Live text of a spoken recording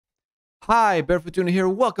Hi, Barefoot Tuna here.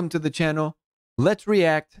 Welcome to the channel. Let's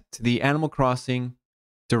react to the Animal Crossing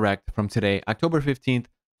Direct from today, October 15th,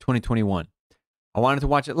 2021. I wanted to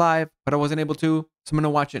watch it live, but I wasn't able to, so I'm going to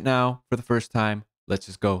watch it now for the first time. Let's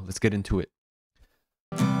just go. Let's get into it.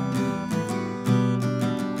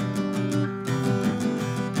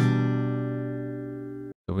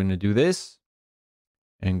 So we're going to do this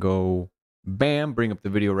and go bam, bring up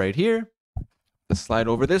the video right here. Let's slide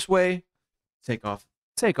over this way. Take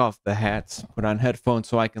off the hats, put on headphones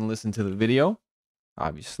so I can listen to the video,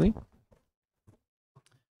 obviously.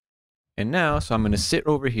 And now, so I'm going to sit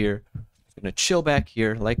over here. I'm going to chill back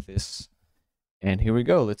here like this. And here we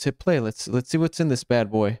go. Let's hit play. Let's see what's in this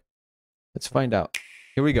bad boy. Let's find out.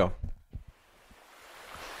 Here we go.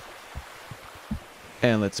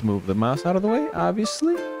 And let's move the mouse out of the way,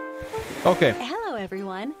 obviously. Okay. Hello,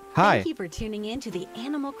 everyone. Hi. Thank you for tuning in to the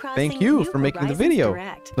Animal Crossing. Thank you for making the video.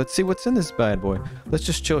 Direct. Let's see what's in this bad boy. Let's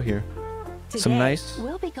just chill here. Today,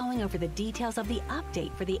 we'll be going over the details of the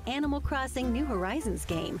update for the Animal Crossing New Horizons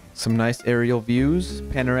game. Some nice aerial views,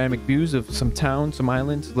 panoramic views of some towns, some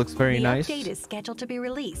islands. It looks very nice. The update is scheduled to be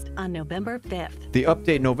released on November 5th. The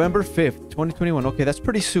update, November 5th, 2021. Okay, that's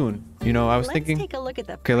pretty soon. You know, I was thinking. Let's take a look at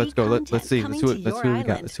the okay, let's go. Let's see. Let's see what we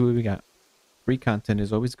got. Let's see what we got. Free content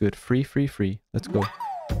is always good. Free. Let's go.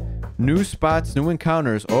 New spots, new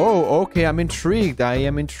encounters. Oh, okay. I'm intrigued. I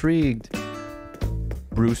am intrigued.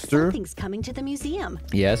 Brewster. Something's coming to the museum.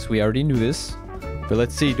 Yes, we already knew this. But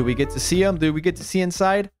let's see. Do we get to see him? Do we get to see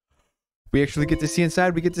inside? We actually get to see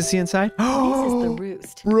inside? We get to see inside? This is the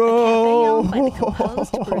Roost. Bro! A cafe owned by the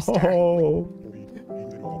composed Brewster.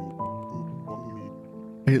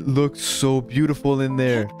 It looks so beautiful in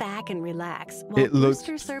there. Kick back and relax while It looks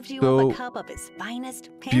Brewster serves you so up a cup of his finest,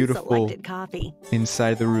 beautiful hand-selected coffee.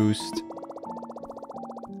 Inside the Roost.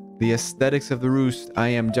 The aesthetics of the Roost. I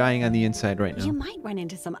am dying on the inside right now. You might run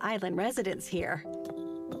into some island residents here.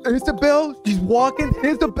 Isabel, she's walking.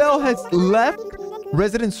 Isabel has left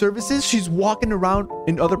resident services. She's walking around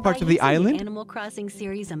in other parts of the island. The Animal Crossing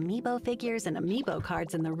series amiibo figures and amiibo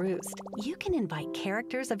cards in the Roost. You can invite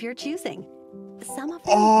characters of your choosing. Some of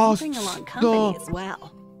them bring along company as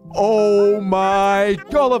well. Oh my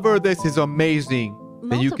Gulliver, this is amazing.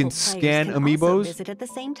 That you can Multiple scan players can amiibos. also visit at the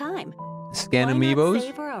same time. Scan Why amiibos. not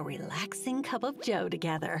savor a relaxing cup of joe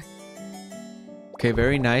together? Okay,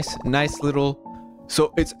 very nice. Nice little.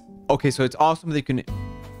 So it's okay. So it's awesome that you can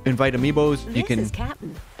invite amiibos. You can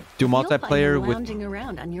do multiplayer with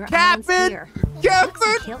around on your Captain.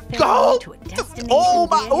 Captain, Go!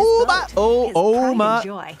 Oh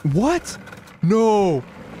my! What? No,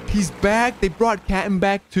 he's back. They brought Captain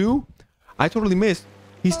back too. I totally missed.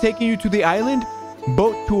 He's taking you to the island.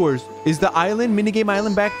 Boat tours. Is the island, minigame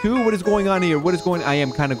island, back too? What is going on here? What is going? I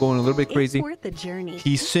am kind of going a little bit crazy. It's worth the journey.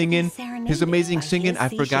 He's singing. His amazing singing. I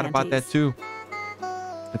forgot about that too.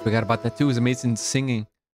 His amazing singing.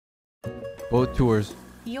 Boat tours.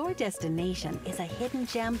 Your destination is a hidden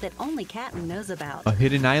gem that only Captain knows about. A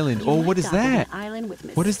hidden island. Oh, what is that?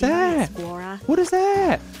 What is that? Flora. What is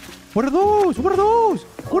that? What are those? What are those?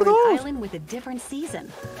 What are those? An island with a different season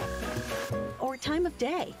or time of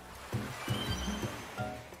day.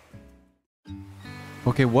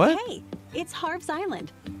 Okay, what? Hey, it's Harv's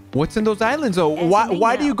Island. What's in those islands, though?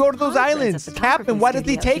 Why do you go to those islands? Captain, why does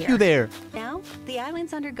he take you there? Now, the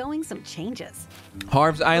island's undergoing some changes.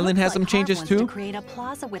 Harv's Island has some changes too?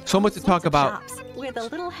 So much to talk about. With a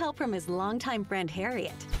little help from his longtime friend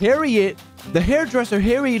Harriet. Harriet? The hairdresser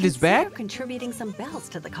Harriet is back? Contributing some bells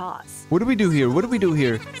to the cause. What do we do here? What do we do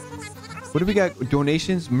here? What do we got?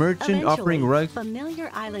 Donations, merchant offering rugs.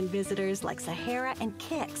 Familiar island visitors like Sahara and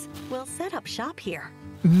Kix will set up shop here.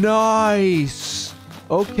 Nice.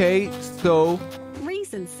 Okay, so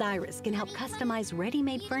Reese and Cyrus can help customize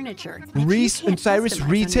ready-made furniture. Reese and Cyrus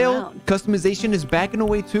retail customization is back in a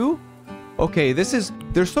way too? Okay, there's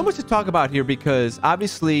so much to talk about here because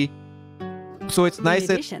obviously, so it's nice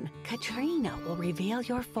that Katrina will reveal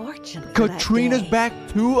your fortune. Katrina's back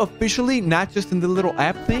too officially, not just in the little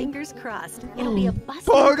app thing. Fingers crossed. It'll be a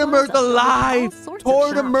bustling Tortimer's plaza alive. with all sorts of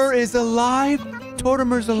Tortimer shops. is alive.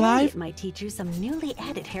 Tortimer's alive. Harriet might teach you some newly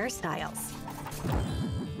added hairstyles.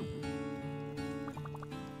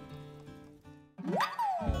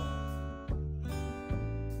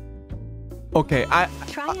 Okay, I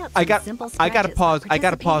gotta pause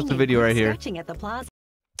the video right here.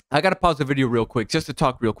 I gotta pause the video real quick just to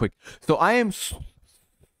talk real quick. So I am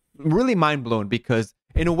really mind blown because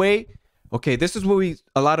in a way, okay, this is what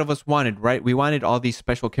a lot of us wanted, right? We wanted all these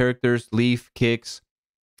special characters: Leaf, Kix,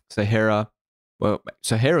 Sahara. Well,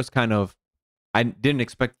 Sahara's kind of, I didn't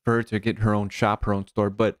expect for her to get her own shop, her own store,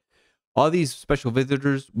 but all these special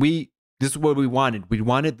visitors, This is what we wanted. We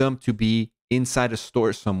wanted them to be inside a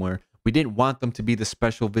store somewhere. We didn't want them to be the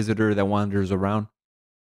special visitor that wanders around.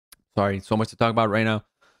 Sorry, so much to talk about right now.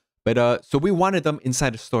 But so we wanted them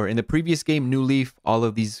inside a store. In the previous game, New Leaf, all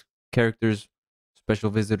of these characters,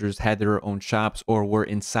 special visitors, had their own shops or were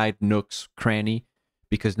inside Nook's Cranny,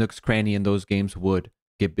 because Nook's Cranny in those games would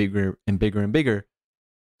get bigger and bigger and bigger.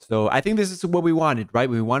 So I think this is what we wanted, right?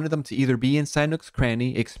 We wanted them to either be inside Nook's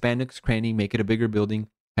Cranny, expand Nook's Cranny, make it a bigger building,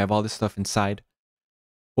 have all this stuff inside.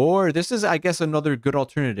 Or this is, I guess, another good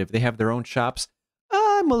alternative. They have their own shops.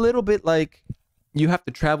 I'm a little bit like, you have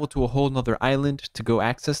to travel to a whole nother island to go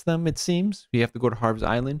access them, it seems. You have to go to Harv's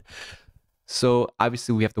Island. So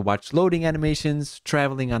obviously we have to watch loading animations,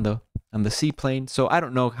 traveling on the seaplane. So I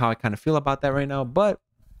don't know how I kind of feel about that right now, but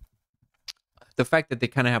the fact that they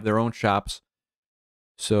kind of have their own shops,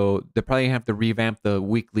 so they probably have to revamp the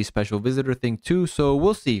weekly special visitor thing too. So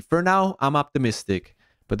we'll see. For now, I'm optimistic,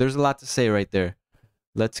 but there's a lot to say right there.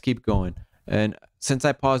 Let's keep going. And since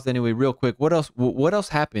I paused anyway, real quick, what else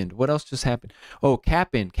happened? What else just happened? Oh,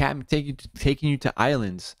 Captain taking you to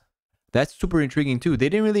islands. That's super intriguing too. They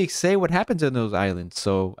didn't really say what happens in those islands,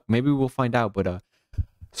 so maybe we'll find out. But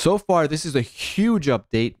so far, this is a huge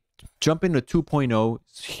update. Jump into 2.0.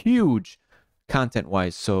 It's huge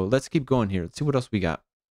content-wise. So let's keep going here. Let's see what else we got.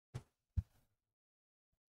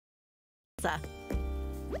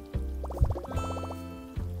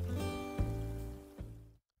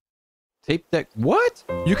 Tape deck. What?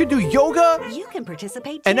 You can do yoga? You can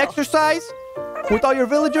participate and too. exercise with all your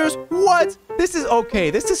villagers? What? This is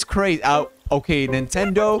okay. This is crazy. Okay,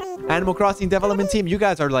 Nintendo, Animal Crossing development team, you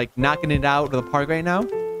guys are like knocking it out of the park right now.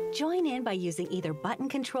 Join in by using either button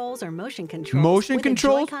controls or motion controls. Motion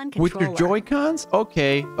controls with your Joy-Cons?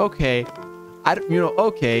 Okay. Okay,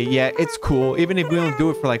 yeah, it's cool. Even if we don't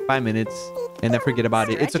do it for like 5 minutes and then forget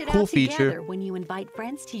about it. It's a cool feature. When you invite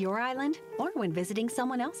friends to your island or when visiting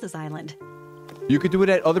someone else's island. You could do it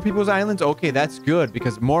at other people's islands? Okay, that's good,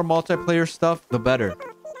 because more multiplayer stuff, the better.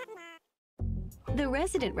 The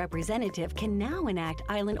resident representative can now enact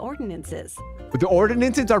island ordinances. The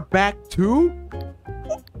ordinances are back too?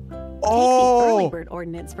 Oh! Take the early bird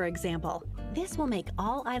ordinance, for example. This will make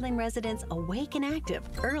all island residents awake and active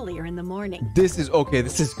earlier in the morning. This is okay.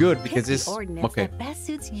 This is good because this okay. That best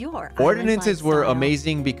suits your ordinances were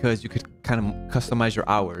amazing because you could kind of customize your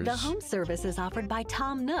hours. The home services offered by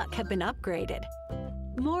Tom Nook have been upgraded.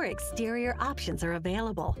 More exterior options are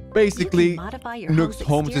available. Basically, Nook's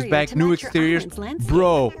Homes is back. New exteriors.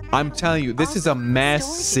 Bro, I'm telling you, this is a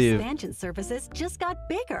massive... expansion services just got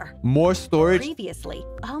bigger. More storage. Previously,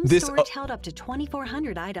 home storage held up to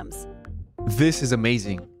 2,400 items. This is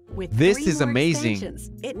amazing. With this is amazing.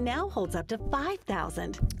 It now holds up to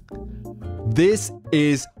 5,000. This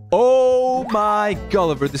is... Oh my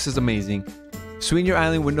Gulliver, this is amazing. Sweeten your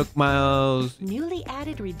island with Nook Miles. Newly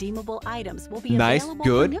added redeemable items will be nice, available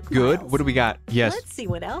good, for Nook good. Miles. What do we got? Yes. Let's see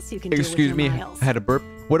what else you can do Excuse with me, your miles. I had a burp.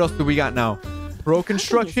 What else do we got now? Pro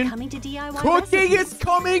construction. Coming to DIY Cooking recipes. is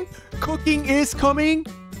coming. Cooking is coming.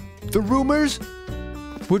 The rumors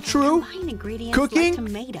were true. Combine ingredients Cooking. like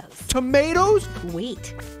tomatoes. Tomatoes.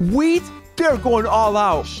 Wheat. Wheat. They're going all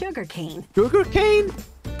out. Sugarcane. Sugarcane.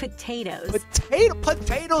 Potatoes.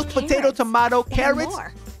 Potatoes. Potato. Tomato. Carrots.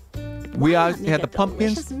 More. We Why had not the make a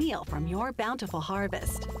pumpkins. delicious meal from your bountiful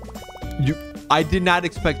harvest. I did not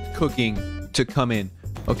expect cooking to come in.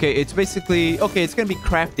 Okay, it's basically it's gonna be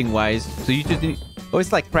crafting wise. So you just need,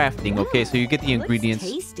 it's like crafting. Okay, so you get the ingredients.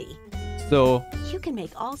 Tasty. So you can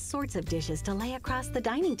make all sorts of dishes to lay across the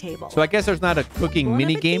dining table. So I guess there's not a cooking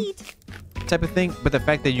mini game type of thing, but the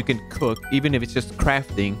fact that you can cook, even if it's just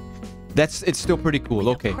crafting, it's still pretty cool.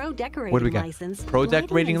 Okay. Pro decorating what do we got? License, pro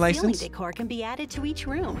decorating license. Ceiling decor can be added to each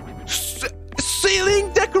room.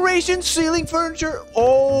 Ceiling decoration, ceiling furniture.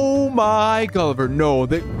 Oh my Gulliver! No,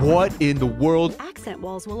 what in the world? Accent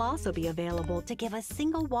walls will also be available to give a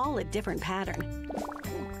single wall a different pattern.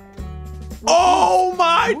 Oh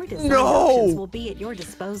my no! Will be at your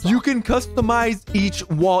disposal. You can customize each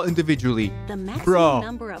wall individually. The maximum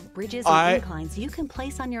number of bridges and inclines you can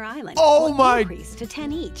place on your island will increase to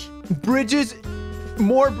 10 each. Bridges,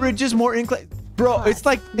 more inclines. Bro, Plus,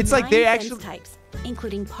 it's like they actually types,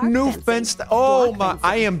 including park new fencing, fence. Oh my! fencing,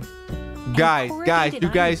 I am, guys, you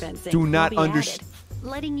guys do not understand.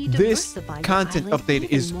 This content update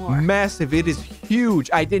is massive. It is huge.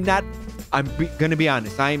 I'm gonna be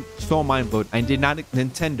honest. I'm so mind blown. I did not.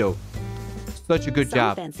 Nintendo, such a good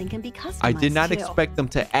job. Fencing can be customized I did not too. expect them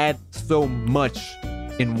to add so much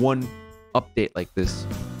in one update like this.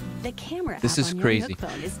 The camera this app is on crazy. Your Nook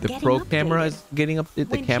phone is the getting Pro updated. camera is getting updated.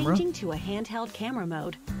 The when camera. Changing to a handheld camera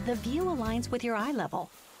mode, the view aligns with your eye level.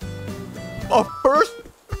 A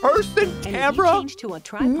person camera? And if you change to a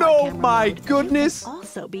tripod No, camera my mode, goodness. it will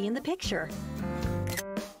also be in the picture.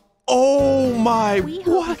 Oh my, We hope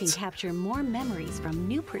you can what? capture more memories from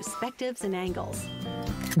new perspectives and angles.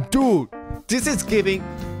 Dude, this is giving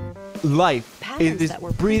life. It Patterns is that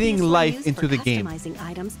were breathing previously life used into for the game. customizing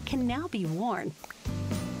items can now be worn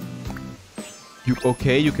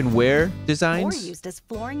You can wear or designs? used as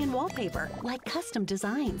flooring and wallpaper, like custom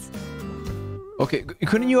designs. Okay,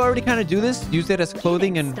 couldn't you already kind of do this? Use it as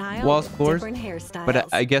clothing and Style walls, with floors? different hairstyles.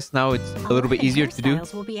 But I guess now it's a little bit easier to do.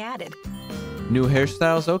 Hairstyles will be added, New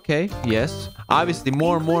hairstyles, okay, yes. Obviously,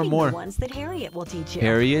 more. including the ones that Harriet will teach you.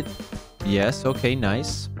 Harriet, yes, okay,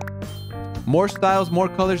 nice. More styles, more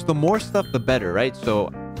colors. The more stuff, the better, right? So,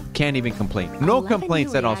 can't even complain. No 11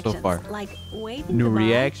 complaints new at all so reactions, far. Like waving New goodbye,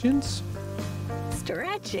 reactions?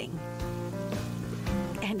 stretching,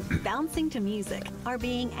 and bouncing to music are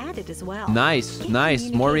being added as well. Nice, Get nice.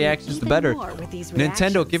 More communicating reactions, the even better. more with these Nintendo,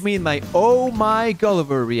 reactions. give me my oh my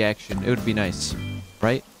Gulliver reaction. It would be nice,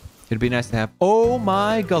 right? It'd be nice to have oh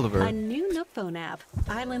my Gulliver. A new Nook phone app,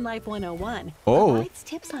 Island Life 101, Oh. provides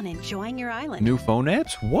tips on enjoying your island. New phone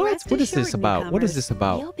apps? What? Rest What is this assured, about? What is newcomers, this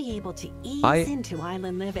about? You'll be able to ease I- into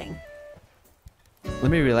island living.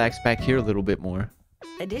 Let me relax back here a little bit more.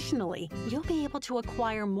 Additionally, you'll be able to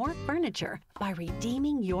acquire more furniture by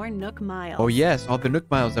redeeming your Nook miles. Oh yes, all the Nook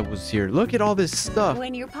Miles that was here. Look at all this stuff.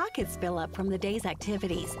 When your pockets fill up from the day's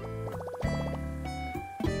activities,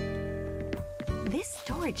 this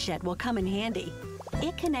storage shed will come in handy.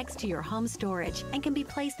 It connects to your home storage and can be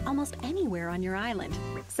placed almost anywhere on your island.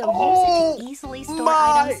 So use it to easily store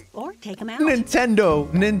my- items or take them out. Nintendo.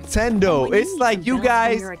 When It's need like some you balance from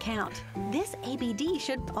guys. your account, this ABD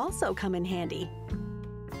should also come in handy.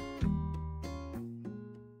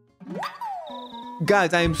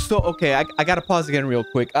 Guys, I am so okay. I gotta pause again real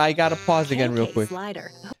quick. I gotta pause again real Pancake quick.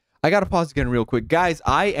 Slider. Guys,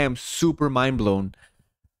 I am super mind blown.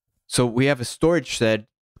 So we have a storage shed,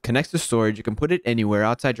 connects to storage. You can put it anywhere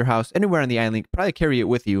outside your house, anywhere on the island. Probably carry it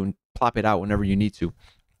with you and plop it out whenever you need to.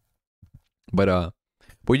 But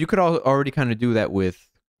you could already kind of do that with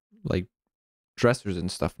like dressers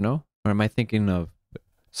and stuff, no? Or am I thinking of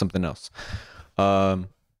something else? The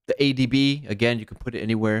ADB, again, you can put it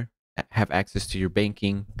anywhere. Have access to your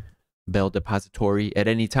banking Bell depository at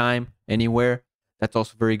any time, anywhere. That's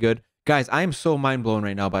also very good. Guys, I am so mind blown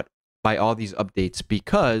right now by all these updates,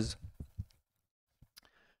 because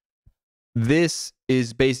this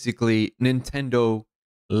is basically Nintendo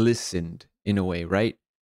listened in a way, right?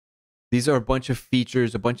 These are a bunch of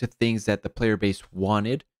features, a bunch of things that the player base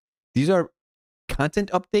wanted. These are content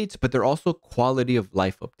updates, but they're also quality of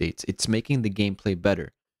life updates. It's making the gameplay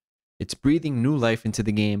better. It's breathing new life into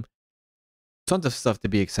the game. Tons of stuff to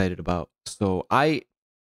be excited about. So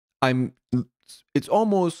it's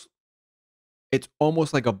almost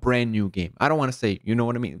like a brand new game. I don't want to say, you know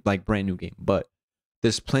what I mean, like brand new game, but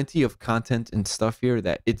there's plenty of content and stuff here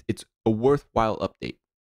that it's a worthwhile update.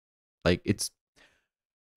 Like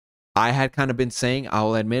I had kind of been saying,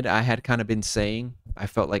 I'll admit, I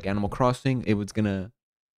felt like Animal Crossing, it was gonna,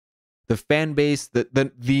 the fan base,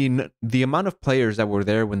 the amount of players that were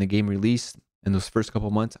there when the game released in those first couple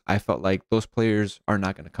months, I felt like those players are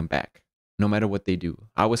not gonna come back, no matter what they do.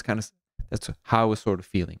 That's how I was sort of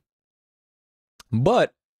feeling.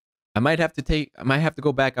 But I might have to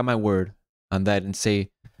go back on my word on that and say,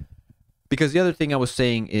 because the other thing I was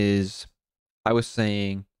saying is,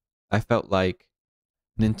 I felt like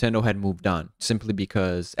Nintendo had moved on simply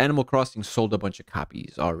because Animal Crossing sold a bunch of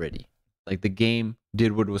copies already. Like the game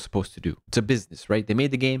did what it was supposed to do. It's a business, right? They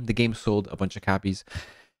made the game sold a bunch of copies.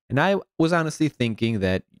 And I was honestly thinking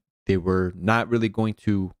that they were not really going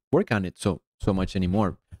to work on it so much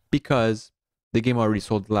anymore, because the game already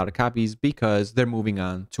sold a lot of copies, because they're moving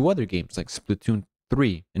on to other games like Splatoon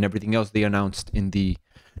 3 and everything else they announced in the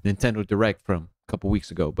Nintendo Direct from a couple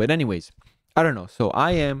weeks ago. But anyways, I don't know. So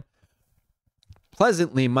I am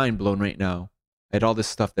pleasantly mind blown right now at all this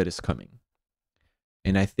stuff that is coming.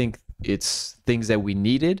 And I think it's things that we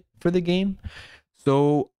needed for the game.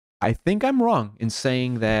 So I think I'm wrong in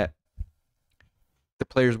saying that the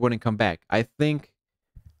players wouldn't come back. I think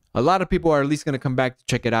a lot of people are at least going to come back to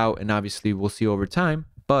check it out, and obviously we'll see over time.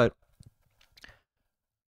 But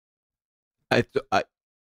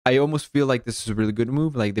I almost feel like this is a really good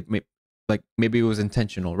move. Like maybe it was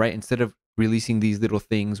intentional, right? Instead of releasing these little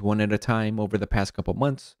things one at a time over the past couple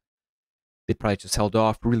months, they probably just held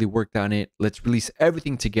off, really worked on it. Let's release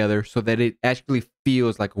everything together so that it actually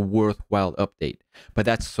feels like a worthwhile update. But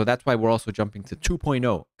that's why we're also jumping to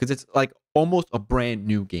 2.0, because it's like almost a brand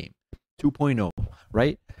new game. 2.0,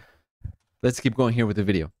 right? Let's keep going here with the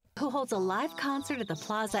video. who holds a live concert at the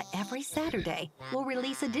plaza every Saturday, will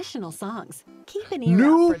release additional songs. Keep an ear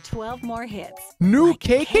out for 12 more hits. New like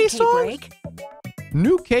KK songs? Break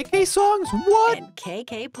New KK songs? What? and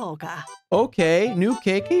KK Polka. Okay, new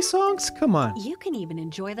KK songs? Come on. You can even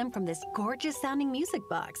enjoy them from this gorgeous-sounding music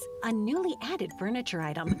box, a newly added furniture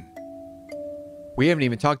item. We haven't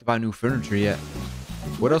even talked about new furniture yet.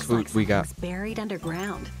 What else we got? Something's buried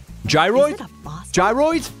underground. Gyroids? Is it a fossil?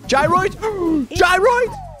 Gyroids? Gyroids?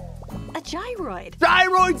 Gyroids? A gyroid.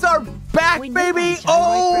 Gyroids are back, When you baby! find gyroid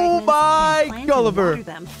Oh fragments my and plant and Gulliver! water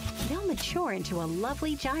them, they'll mature into a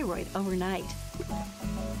lovely gyroid overnight.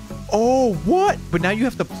 Oh, what? But now you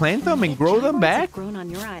have to plant them and If grow them gyroids back? have grown on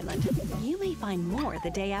your island, you may find more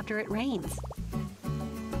the day after it rains.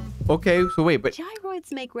 Okay, so wait, but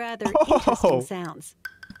Gyroids make rather Oh. interesting sounds.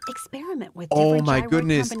 Experiment with oh different my gyroid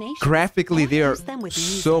goodness, combinations graphically or they are use them with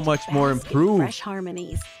so music much to more bask in improved fresh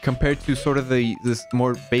harmonies. compared to sort of this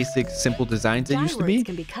more basic, simple designs that used to be. Gyroids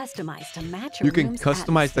can be customized to match your You can room's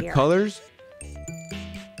customize the atmosphere. colors.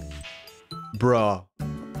 Bruh.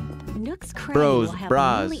 Nook's Cranny Bros, will have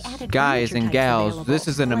bras, newly added guys furniture and types gals, available, this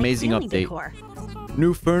is an like amazing ceiling update. decor.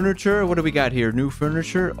 New furniture? What do we got here? New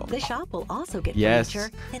furniture? The shop will also get Yes.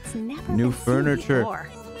 furniture that's never New been seen furniture. before.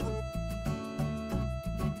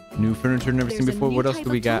 New furniture never seen There's a before. new What else type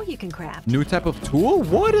do we of tool got? you can craft. New type of tool?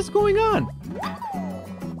 What is going on?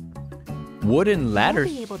 Wooden ladders?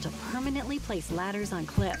 You'll be able to permanently place ladders on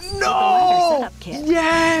cliffs with the No! ladder setup kit.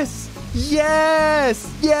 Yes!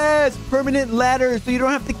 Yes! Yes! Permanent ladders, so you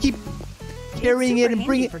don't have to keep carrying It's it and super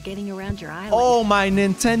bring handy it. for getting around your island. Oh my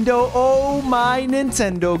Nintendo! Oh my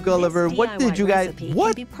Nintendo, Gulliver! This What did DIY you guys? recipe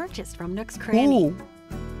What? Can be purchased from Nook's Cranny. Who?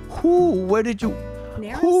 Who? Where did you?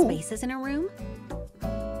 Narrow Who? spaces in a room.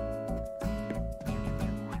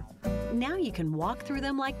 Now you can walk through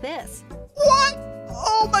them like this. What?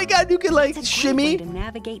 Oh my God! You can like It's a great way shimmy. to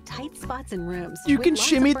navigate tight spots in rooms. You with can lots of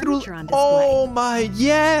shimmy through. furniture on display. Oh my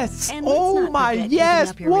yes! And let's Oh not my forget keeping yes!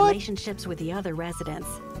 up your What? relationships with the other residents.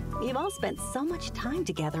 You've all spent so much time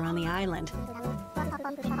together on the island.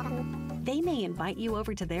 They may invite you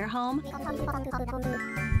over to their home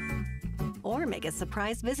or make a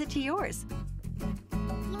surprise visit to yours.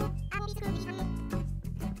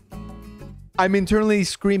 I'm internally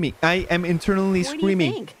screaming. I am internally What do you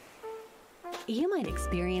screaming. think? You might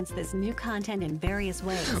experience this new content in various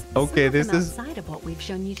ways. Okay, some this from is- outside of what we've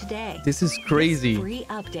shown you today. This is crazy. This free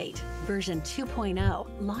update, version 2.0,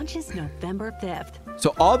 launches November 5th.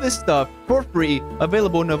 So all this stuff for free,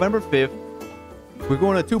 available November 5th. We're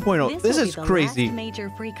going to 2.0. This will is be the crazy. last major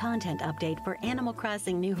free content update for Animal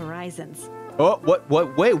Crossing New Horizons. Oh, what?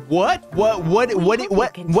 Wait, what? What? We hope you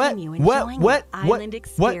continue enjoying the island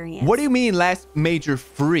experience. What do you mean last major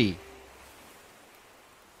free?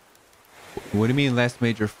 What do you mean last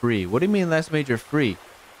major free? What do you mean last major free?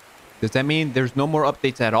 Does that mean there's no more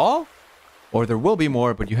updates at all? Or there will be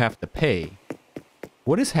more, but you have to pay?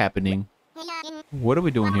 What is happening? What are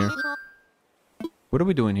we doing here? What are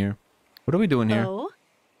we doing here? What are we doing here? Oh,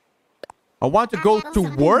 I want to go to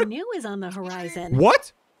something work? new is on the horizon.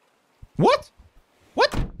 What? What?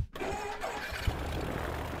 What?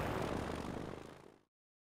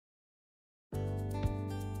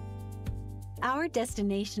 Our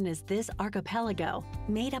destination is this archipelago,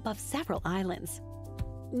 made up of several islands.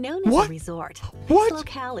 Known as What? a resort, What? this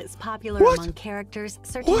locale is popular What? among characters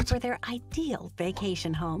searching What? for their ideal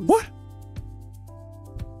vacation homes. What?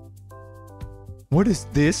 What is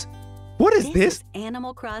this? What is this? is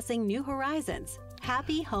Animal Crossing New Horizons,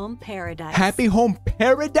 Happy Home Paradise. Happy Home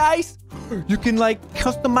Paradise? You can like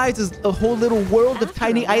customize a whole little world of After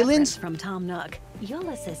tiny a reference islands? from Tom Nook, you'll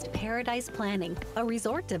assist Paradise Planning, a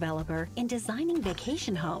resort developer, in designing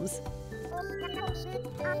vacation homes.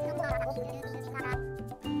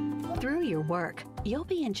 Through your work, you'll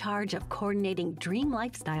be in charge of coordinating dream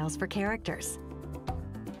lifestyles for characters.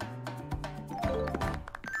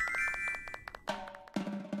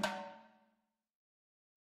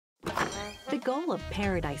 The goal of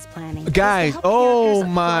Paradise Planning is to Guys, help oh characters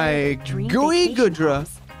acquire my their dream gooey vacation goodra.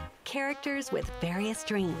 homes. Characters with various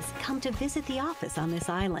dreams come to visit the office on this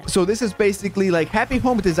island. So this is basically like Happy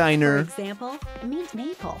Home For Designer example, meet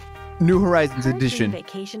Maple. New Horizons Her dream edition.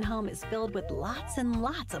 vacation home is filled with lots and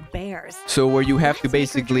lots of bears. So where you have to Let's make her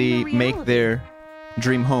basically dream a make reality. their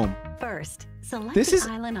dream home. First, select This the is-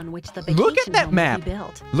 island on which the vacation Look at that home will map. be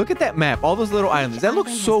built. Look at that map. All those little islands. Each That looks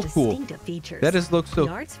island so has cool. distinctive features. That is looks so.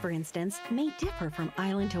 The arts, for instance, may differ from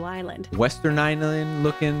island to island. Western Island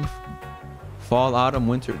looking. Fall, autumn,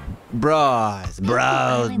 winter. Bros, island as much as the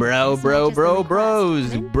bros, request, then bros,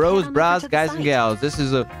 head on bros, over to the guys and site. gals. This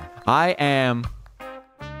is a. I am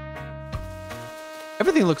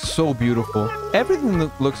Everything looks so beautiful.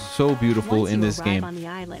 Everything looks so beautiful in this game. On the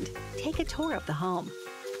island, take a tour of the home.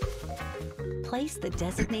 Place the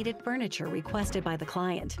designated furniture requested by the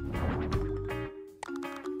client.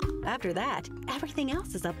 After that, everything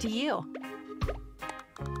else is up to you.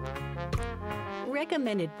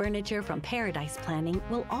 Recommended furniture from Paradise Planning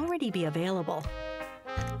will already be available.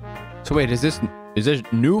 So wait, is this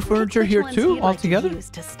new furniture here too altogether? Use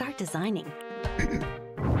to start designing.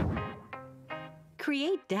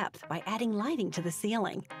 Create depth by adding lighting to the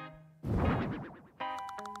ceiling.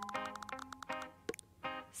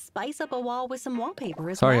 Spice up a wall with some wallpaper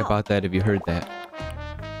as well. Sorry about that if you heard that.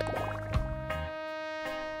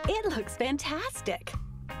 It looks fantastic.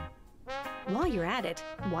 While you're at it,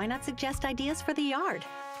 why not suggest ideas for the yard?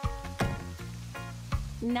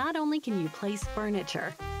 Not only can you place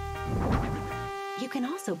furniture, you can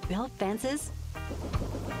also build fences,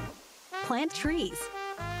 plant trees,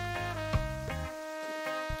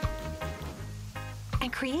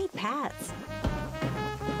 and create paths.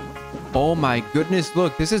 Oh my goodness,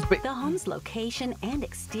 look, this is... The home's location and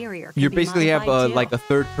exterior You basically have like a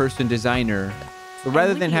third-person designer. So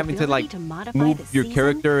rather than having to like move your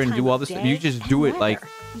character and do all this, you just do it like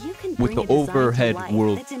with the overhead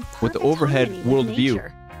world view.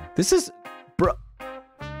 This is, bro,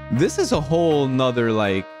 this is a whole nother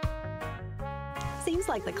like... Seems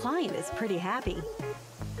like the client is pretty happy.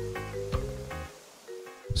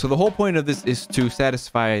 So the whole point of this is to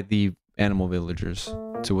satisfy the animal villagers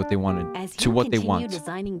to what they wanted, to what they want. As you continue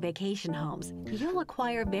designing vacation homes, you'll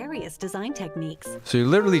acquire various design techniques. So you're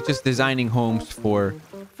literally just designing homes for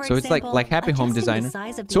so it's like Happy Home Designer.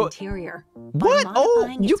 So what? Oh,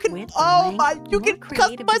 you can you can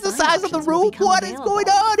customize the size of the room. What is going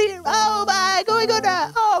on here? Oh my, going on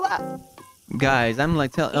now. Oh my. Guys,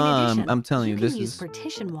 I'm telling you, this is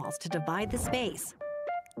partition walls to divide the space.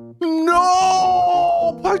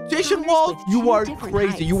 No! Partition walls? You are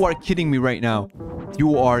crazy. You are kidding me right now.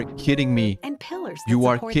 You are kidding me. And pillars. You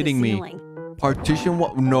are kidding me. Partition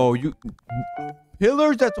wall? No, you...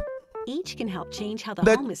 Pillars? That's... Each can help change how the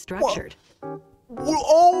home is structured.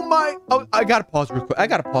 Oh my... Oh, I gotta pause real quick.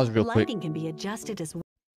 Lighting can be adjusted as well.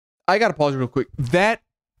 I gotta pause real quick. That...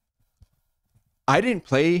 I didn't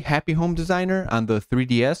play Happy Home Designer on the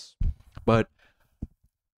 3DS, but...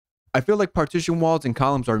 I feel like partition walls and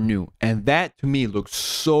columns are new, and that to me looks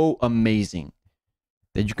so amazing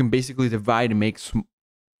that you can basically divide and make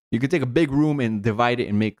you can take a big room and divide it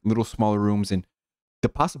and make little smaller rooms, and the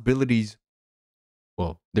possibilities,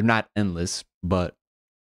 well, they're not endless, but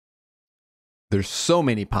there's so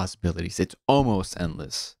many possibilities. It's almost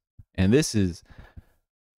endless. And these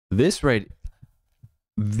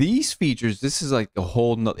features, this is like a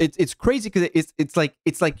whole it's crazy because it's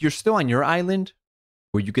like you're still on your island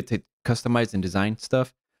where you get to customize and design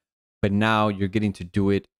stuff, but now you're getting to do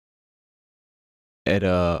it at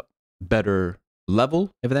a better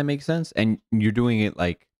level, if that makes sense. And you're doing it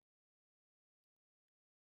like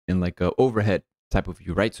in like a overhead type of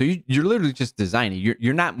view, right? So you're literally just designing.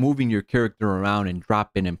 You're not moving your character around and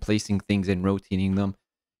dropping and placing things and rotating them.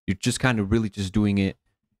 You're just kind of really just doing it.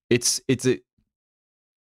 It's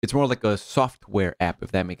more like a software app,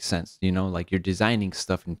 if that makes sense. You know, like you're designing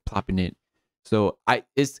stuff and plopping it. So I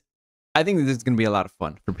think this is going to be a lot of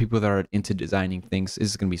fun for people that are into designing things.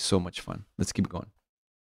 This is going to be so much fun. Let's keep going.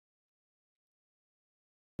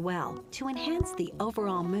 Well, to enhance the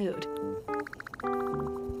overall mood.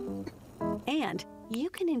 And you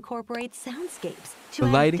can incorporate soundscapes to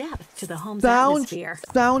add depth to the home's atmosphere.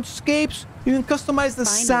 Soundscapes? You can customize the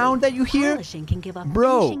sound that you hear? Can give a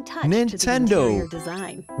Bro, touch Nintendo, to the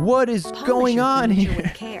design. What is going on here?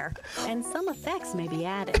 With care, and some effects may be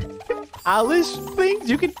added. Polish things?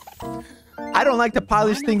 You can... I don't like to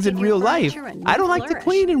polish things in real life. I don't like to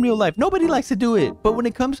clean in real life. Nobody likes to do it. But when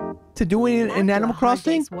it comes to doing it in Animal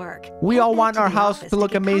Crossing, we all want our house to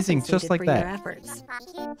look amazing, just like that.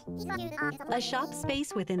 A shop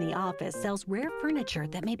space within the office sells rare furniture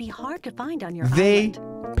that may be hard to find on your island. They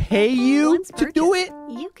pay you to do it?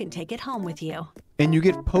 You can take it home with you. And you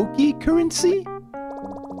get Poke currency?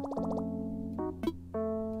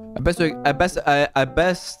 I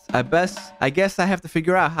guess I have to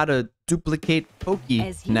figure out how to duplicate Poke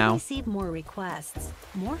As you now. receive more requests,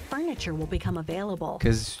 more furniture will become available.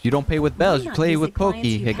 Because you don't pay with bells, you play with Poke.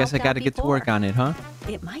 I guess I got to get to work on it, huh?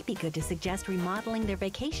 It might be good to suggest remodeling their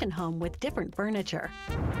vacation home with different furniture.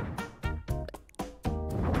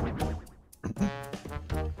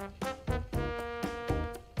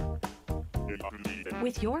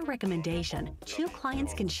 With your recommendation, 2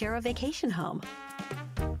 clients can share a vacation home.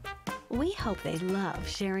 We hope they love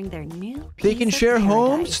sharing their new They can share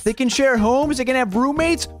homes? They can share homes? They can have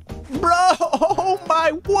roommates? Bro, oh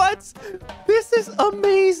my, what? This is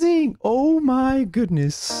amazing. Oh my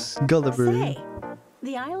goodness. Gulliver. Say,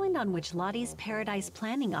 the island on which Lottie's Paradise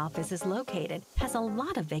Planning Office is located has a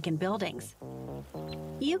lot of vacant buildings.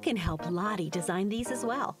 You can help Lottie design these as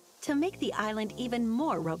well to make the island even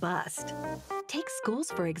more robust. Take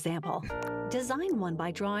schools, for example. Design one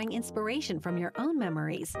by drawing inspiration from your own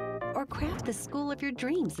memories, or craft the school of your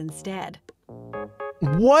dreams instead.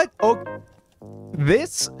 What? Oh,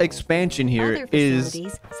 this expansion here is,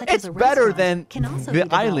 it's better than the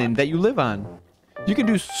island that you live on. You can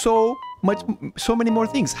do so many more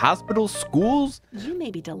things. Hospitals, schools. You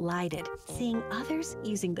may be delighted seeing others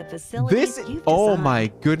using the facilities you've designed. Oh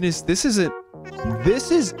my goodness, it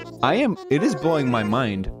is blowing my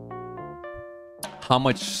mind how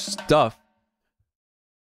much stuff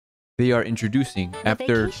they are introducing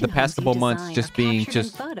after the past couple months just being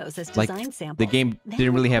like the game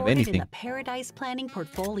didn't really have anything. The Paradise Planning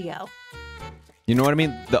portfolio. You know what I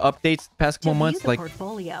mean? The updates the past couple months, like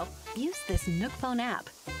portfolio, use this Nook Phone app,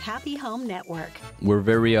 Happy Home Network. We're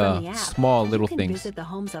very small little you can things. Visit the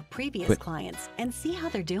homes of previous clients and see how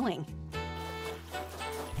they're doing.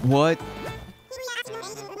 What?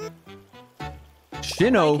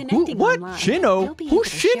 Shino? Who, what? Shino? Who's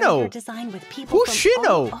Shino? Who's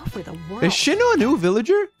Shino? Is Shino a new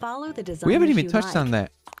villager? Follow the design. We haven't even touched on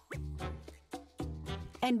that.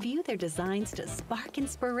 And view their designs to spark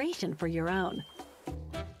inspiration for your own.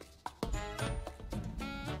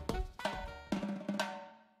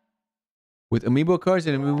 With amiibo cards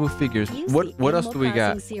and amiibo figures. What else do we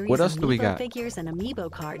got? What else do we got? Figures and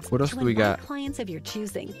amiibo cards. What else do we got? Clients of your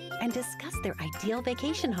choosing and discuss their ideal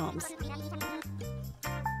vacation homes.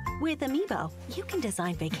 With Amiibo, you can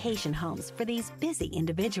design vacation homes for these busy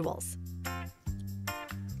individuals.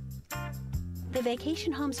 The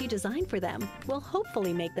vacation homes you design for them will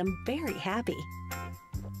hopefully make them very happy.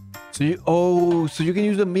 So you can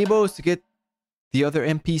use Amiibos to get the other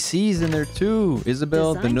NPCs in there too.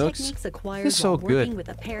 Isabel, the Nooks. This is so good. With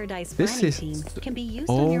a Paradise this is team can be used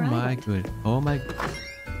on your island. Oh my good.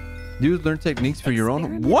 You learn techniques for your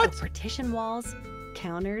own. What? Partition walls,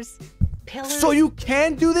 counters, pillars. So you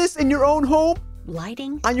can do this in your own home?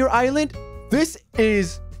 Lighting. On your island? This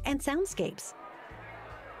is. And soundscapes.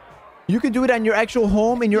 You can do it on your actual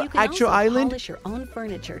home, in your actual island? Polish your own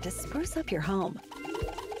furniture to spruce up your home.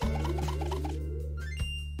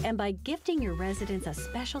 And by gifting your residents a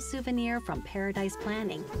special souvenir from Paradise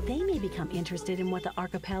Planning, they may become interested in what the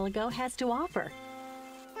archipelago has to offer.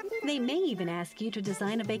 They may even ask you to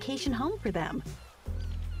design a vacation home for them.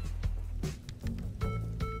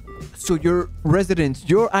 So your residents,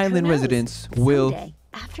 your island residents will... Someday,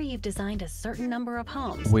 after you've designed a certain number of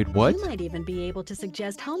homes, wait, what? You might even be able to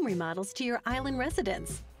suggest home remodels to your island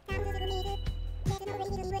residents.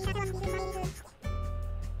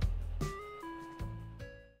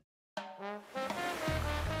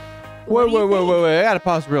 Wait. I gotta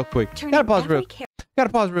pause real quick. Gotta pause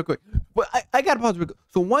real quick. But I gotta pause real quick.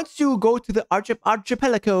 So once you go to the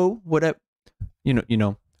archipelago, whatever, you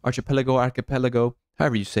know, archipelago,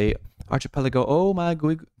 however you say it, archipelago. Oh my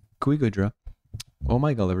Guigudra. Oh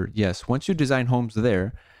my Gulliver. Yes. Once you design homes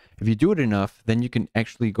there, if you do it enough, then you can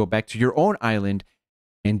actually go back to your own island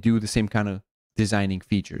and do the same kind of designing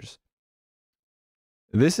features.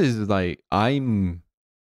 This is like,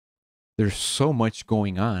 there's so much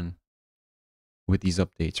going on with these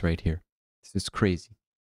updates right here. This is crazy.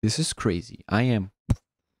 This is crazy.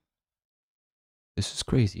 This is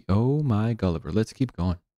crazy. Oh my Gulliver. Let's keep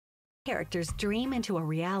going. Characters dream into a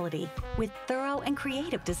reality with thorough and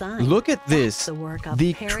creative design. Look at this.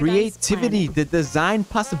 The creativity, the design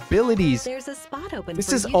possibilities. There's a spot open this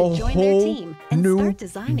for is you to join their team and new start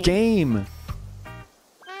designing. Game.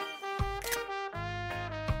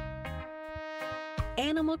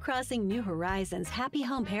 Animal Crossing New Horizons Happy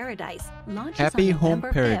Home Paradise launches Happy on Home November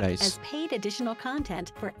 5th Paradise as paid additional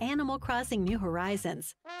content for Animal Crossing New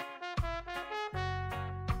Horizons.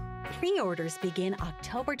 Pre-orders begin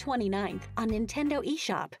October 29th on Nintendo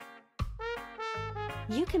eShop.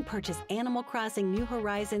 You can purchase Animal Crossing New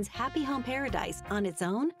Horizons Happy Home Paradise on its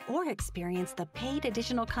own or experience the paid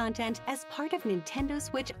additional content as part of Nintendo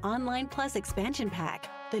Switch Online Plus Expansion Pack,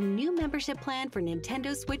 the new membership plan for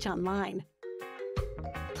Nintendo Switch Online.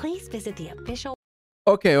 Please visit the official...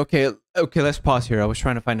 Okay, let's pause here. I was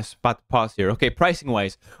trying to find a spot to pause here. Okay,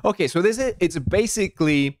 pricing-wise. Okay, so it's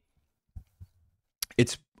basically...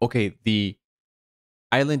 Okay, the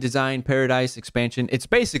Island Design Paradise expansion, it's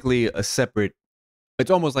basically a separate, it's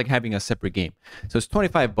almost like having a separate game. So it's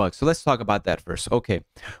 $25. So let's talk about that first. Okay,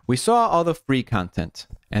 we saw all the free content,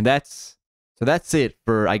 and that's it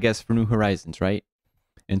for, I guess, for New Horizons, right?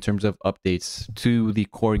 in terms of updates to the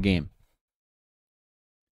core game.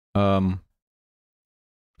 One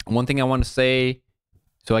thing I want to say,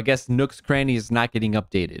 so I guess Nook's Cranny is not getting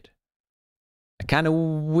updated. I kind of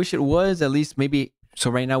wish it was, at least maybe. So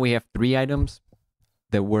right now we have 3 items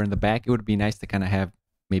that were in the back. It would be nice to kind of have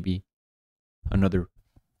maybe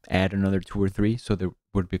add another 2 or 3, so there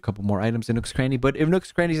would be a couple more items in Nook's Cranny. But if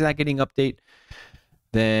Nook's Cranny is not getting update,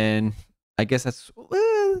 then I guess that's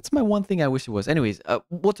my one thing I wish it was. Anyways,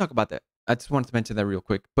 we'll talk about that. I just wanted to mention that real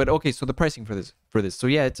quick. But okay, so the pricing for this. So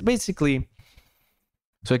yeah, it's basically,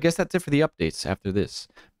 so I guess that's it for the updates after this.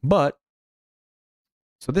 But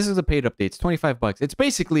so this is a paid update. It's $25. It's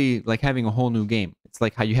basically like having a whole new game. It's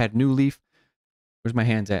like how you had New Leaf. Where's my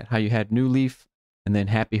hands at? How you had New Leaf and then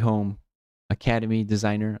Happy Home Academy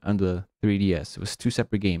Designer on the 3DS. It was 2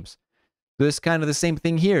 separate games. So it's kind of the same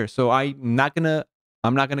thing here. So I'm not gonna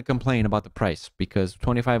complain about the price, because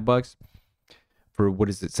 $25 for what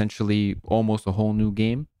is essentially almost a whole new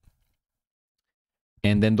game.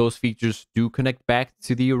 And then those features do connect back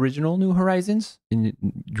to the original New Horizons, and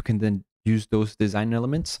you can then use those design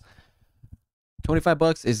elements.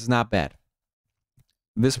 $25 is not bad.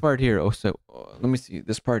 This part here, let me see,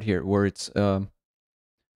 this part here where it's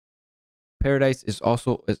Paradise is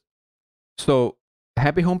also, so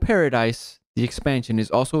Happy Home Paradise, the expansion,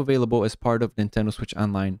 is also available as part of Nintendo Switch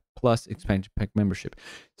Online Plus expansion pack membership.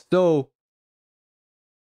 So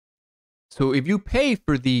if you pay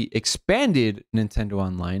for the expanded Nintendo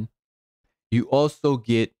Online, you also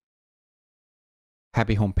get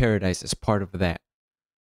Happy Home Paradise as part of that.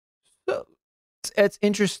 So it's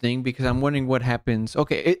interesting, because I'm wondering what happens.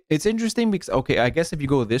 Okay, it's interesting because, okay, I guess if you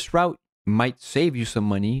go this route, it might save you some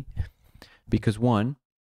money, because one,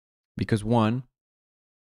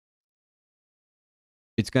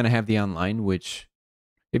 it's going to have the online, which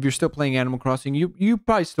if you're still playing Animal Crossing, you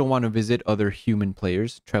probably still want to visit other human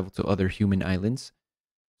players, travel to other human islands.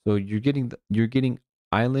 So you're getting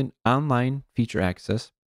island online feature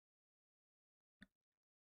access,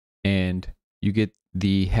 and you get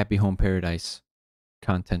the Happy Home Paradise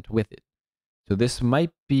content with it. So this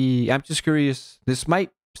might be, I'm just curious, this might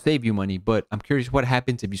save you money, but I'm curious what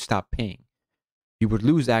happens if you stop paying. You would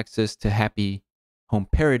lose access to Happy Home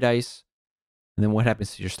Paradise, and then what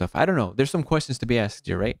happens to your stuff? I don't know. There's some questions to be asked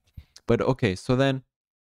here, right? But okay, so then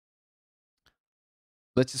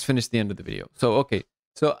let's just finish the end of the video. So, okay.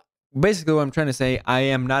 So basically what I'm trying to say, I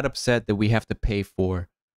am not upset that we have to pay for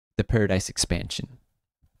the Paradise expansion,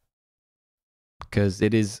 because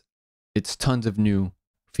it's tons of new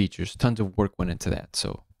features, tons of work went into that.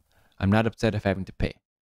 So I'm not upset of having to pay.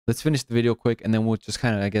 Let's finish the video quick, and then we'll just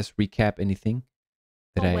kind of, I guess, recap anything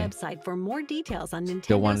that I website for more details on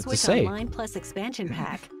Nintendo Switch Online Plus expansion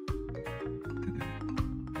pack.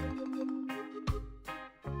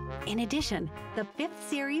 In addition, the 5th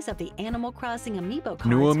series of the Animal Crossing Amiibo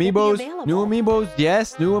cards will be available. New Amiibos,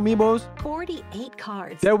 yes, new Amiibos. 48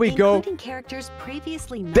 cards, there we go, including characters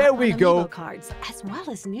previously not on Amiibo cards, as well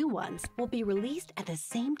as new ones, will be released at the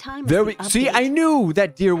same time as the update. See, I knew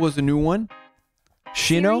that deer was a new one.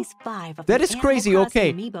 Shino? That is crazy.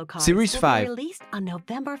 Okay. Series 5. Released on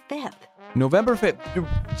November 5th. November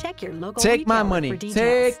 5th. Check your local Take my money.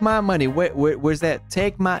 Take my money. Where's that?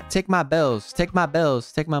 Take my bells. Take my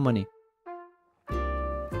bells. Take my money.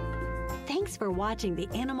 Thanks for watching the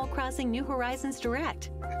Animal Crossing New Horizons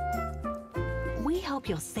Direct. We hope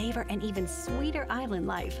you'll savor an even sweeter island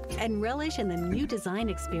life and relish in the new design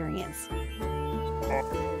experience.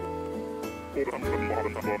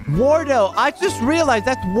 Wardell, I just realized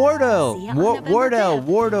that's Wardell. Wardell.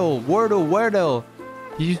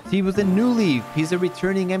 He was in New Leaf. He's a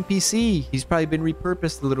returning NPC. He's probably been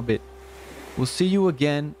repurposed a little bit. We'll see you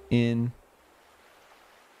again in...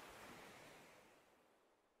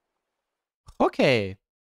 Okay.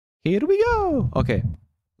 Here we go. Okay.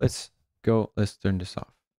 Let's go. Let's turn this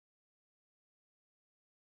off.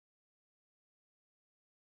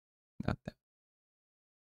 Not that.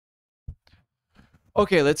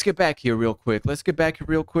 Okay, let's get back here real quick. Let's take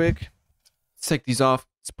these off.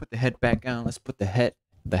 Let's put the head back on. Let's put the hat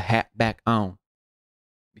back on.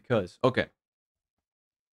 Because, okay.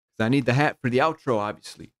 I need the hat for the outro,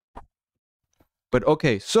 obviously. But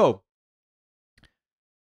okay, so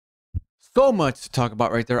much to talk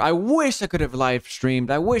about right there. I wish I could have live streamed.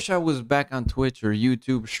 I wish I was back on Twitch or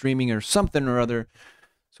YouTube streaming or something or other,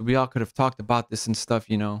 so we all could have talked about this and stuff,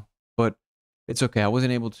 you know. But it's okay. I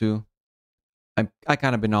wasn't able to. I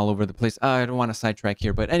kind of been all over the place. I don't want to sidetrack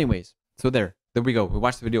here, but anyways, so there we go. We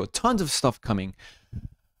watched the video. Tons of stuff coming.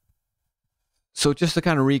 So just to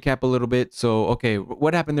kind of recap a little bit. So, okay,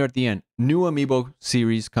 what happened there at the end? New Amiibo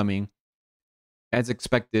series coming, as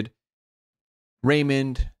expected.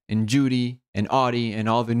 Raymond and Judy and Audie and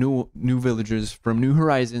all the new villagers from New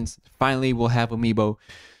Horizons finally will have amiibo.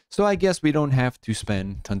 So I guess we don't have to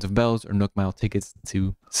spend tons of bells or Nook Mile tickets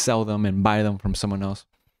to sell them and buy them from someone else.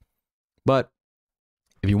 But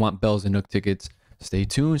if you want bells and Nook tickets, stay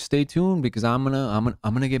tuned because I'm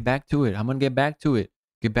gonna get back to it.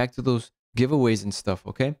 Get back to those giveaways and stuff,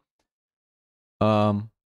 okay?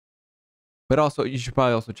 But also you should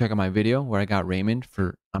probably also check out my video where I got Raymond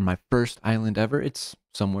on my first island ever. It's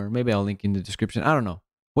somewhere. Maybe I'll link in the description. I don't know.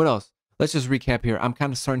 What else? Let's just recap here. I'm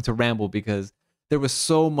kind of starting to ramble because there was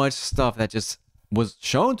so much stuff that just was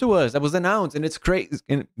shown to us, that was announced, and it's crazy.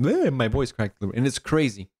 And my voice cracked a little, and it's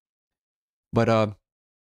crazy. But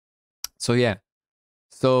so yeah.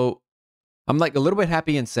 So I'm like a little bit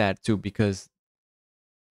happy and sad too, because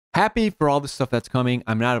happy for all the stuff that's coming.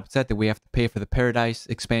 I'm not upset that we have to pay for the Paradise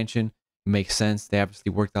expansion. It makes sense. They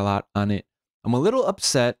obviously worked a lot on it. I'm a little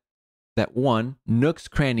upset that Nook's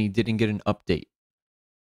Cranny didn't get an update,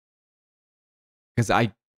 because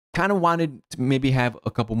I kind of wanted to maybe have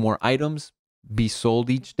a couple more items be sold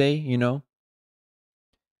each day, you know?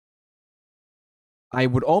 I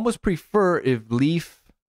would almost prefer if Leaf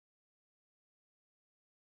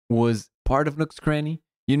was part of Nook's Cranny.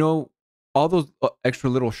 You know, all those extra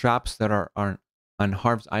little shops that are on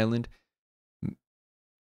Harv's Island,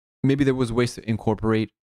 maybe there was ways to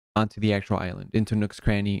incorporate onto the actual island, into Nook's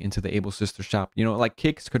Cranny, into the Able Sister shop. You know, like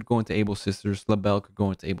Kicks could go into Able Sisters, LaBelle could go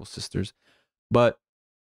into Able Sisters. But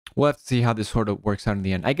we'll have to see how this sort of works out in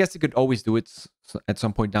the end. I guess it could always do it at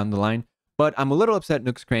some point down the line. But I'm a little upset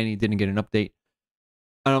Nook's Cranny didn't get an update.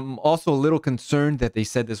 I'm also a little concerned that they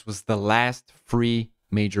said this was the last free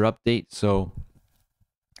major update. So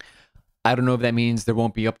I don't know if that means there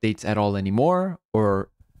won't be updates at all anymore, or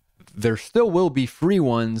there still will be free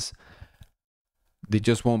ones. They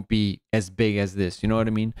just won't be as big as this. You know what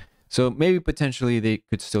I mean? So maybe potentially they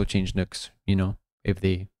could still change Nooks, you know, if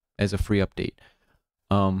they, as a free update.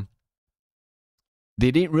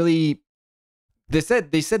 They didn't really, they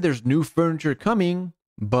said there's new furniture coming,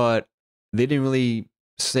 but they didn't really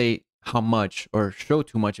say how much or show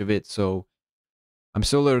too much of it. So I'm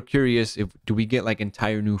still a little curious, do we get like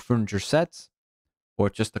entire new furniture sets, or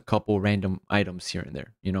just a couple random items here and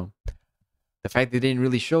there, you know? The fact they didn't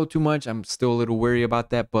really show too much, I'm still a little wary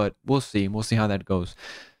about that, but we'll see. We'll see how that goes.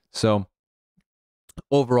 So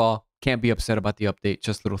overall, can't be upset about the update,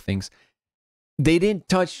 just little things. They didn't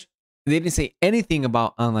say anything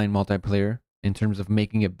about online multiplayer in terms of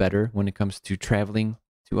making it better when it comes to traveling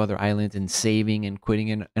to other islands and saving and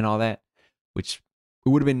quitting and all that, which it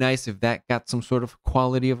would have been nice if that got some sort of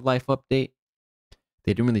quality of life update.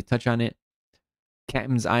 They didn't really touch on it.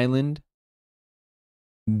 Captain's Island,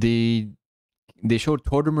 they showed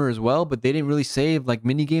Tortimer as well, but they didn't really say if like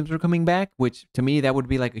mini games were coming back, which to me that would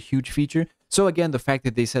be like a huge feature. So again, the fact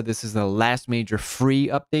that they said this is the last major free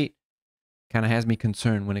update kind of has me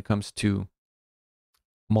concerned when it comes to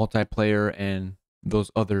multiplayer and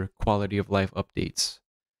those other quality of life updates.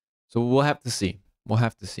 So we'll have to see. We'll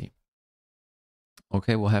have to see.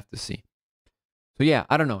 Okay, we'll have to see. So yeah,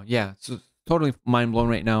 I don't know. Yeah, so totally mind blown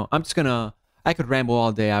right now. I'm just gonna, I could ramble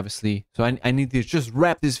all day, obviously. So I need to just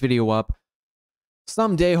wrap this video up.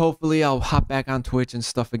 Someday, hopefully, I'll hop back on Twitch and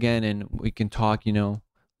stuff again, and we can talk. You know,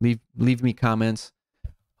 leave me comments.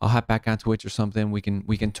 I'll hop back on Twitch or something. We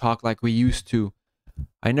can talk like we used to.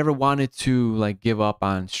 I never wanted to like give up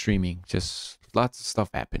on streaming. Just lots of stuff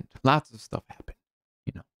happened. You know,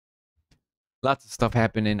 lots of stuff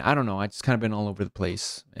happened, and I don't know. I just kind of been all over the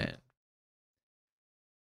place. And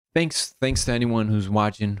thanks to anyone who's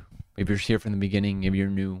watching. If you're here from the beginning, if you're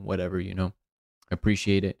new, whatever, you know, I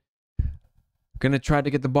appreciate it. Gonna try to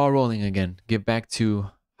get the ball rolling again. Get back to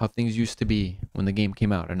how things used to be when the game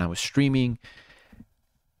came out and I was streaming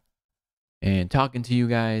and talking to you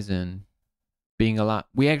guys and being a lot.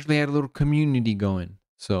 We actually had a little community going.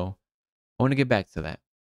 So I want to get back to that.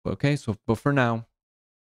 Okay, so but for now,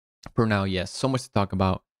 yes, so much to talk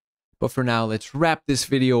about. But for now, let's wrap this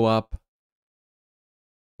video up.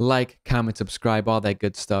 Like, comment, subscribe, all that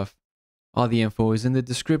good stuff. All the info is in the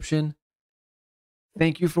description.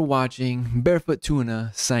 Thank you for watching. Barefoot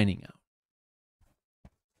Tuna signing out.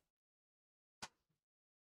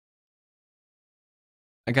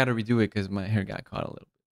 I gotta redo it because my hair got caught a little bit.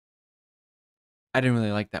 I didn't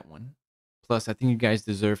really like that one. Plus, I think you guys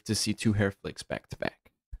deserve to see 2 hair flicks back to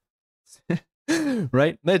back.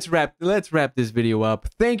 Right? Let's wrap this video up.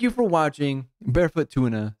 Thank you for watching. Barefoot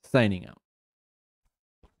Tuna signing out.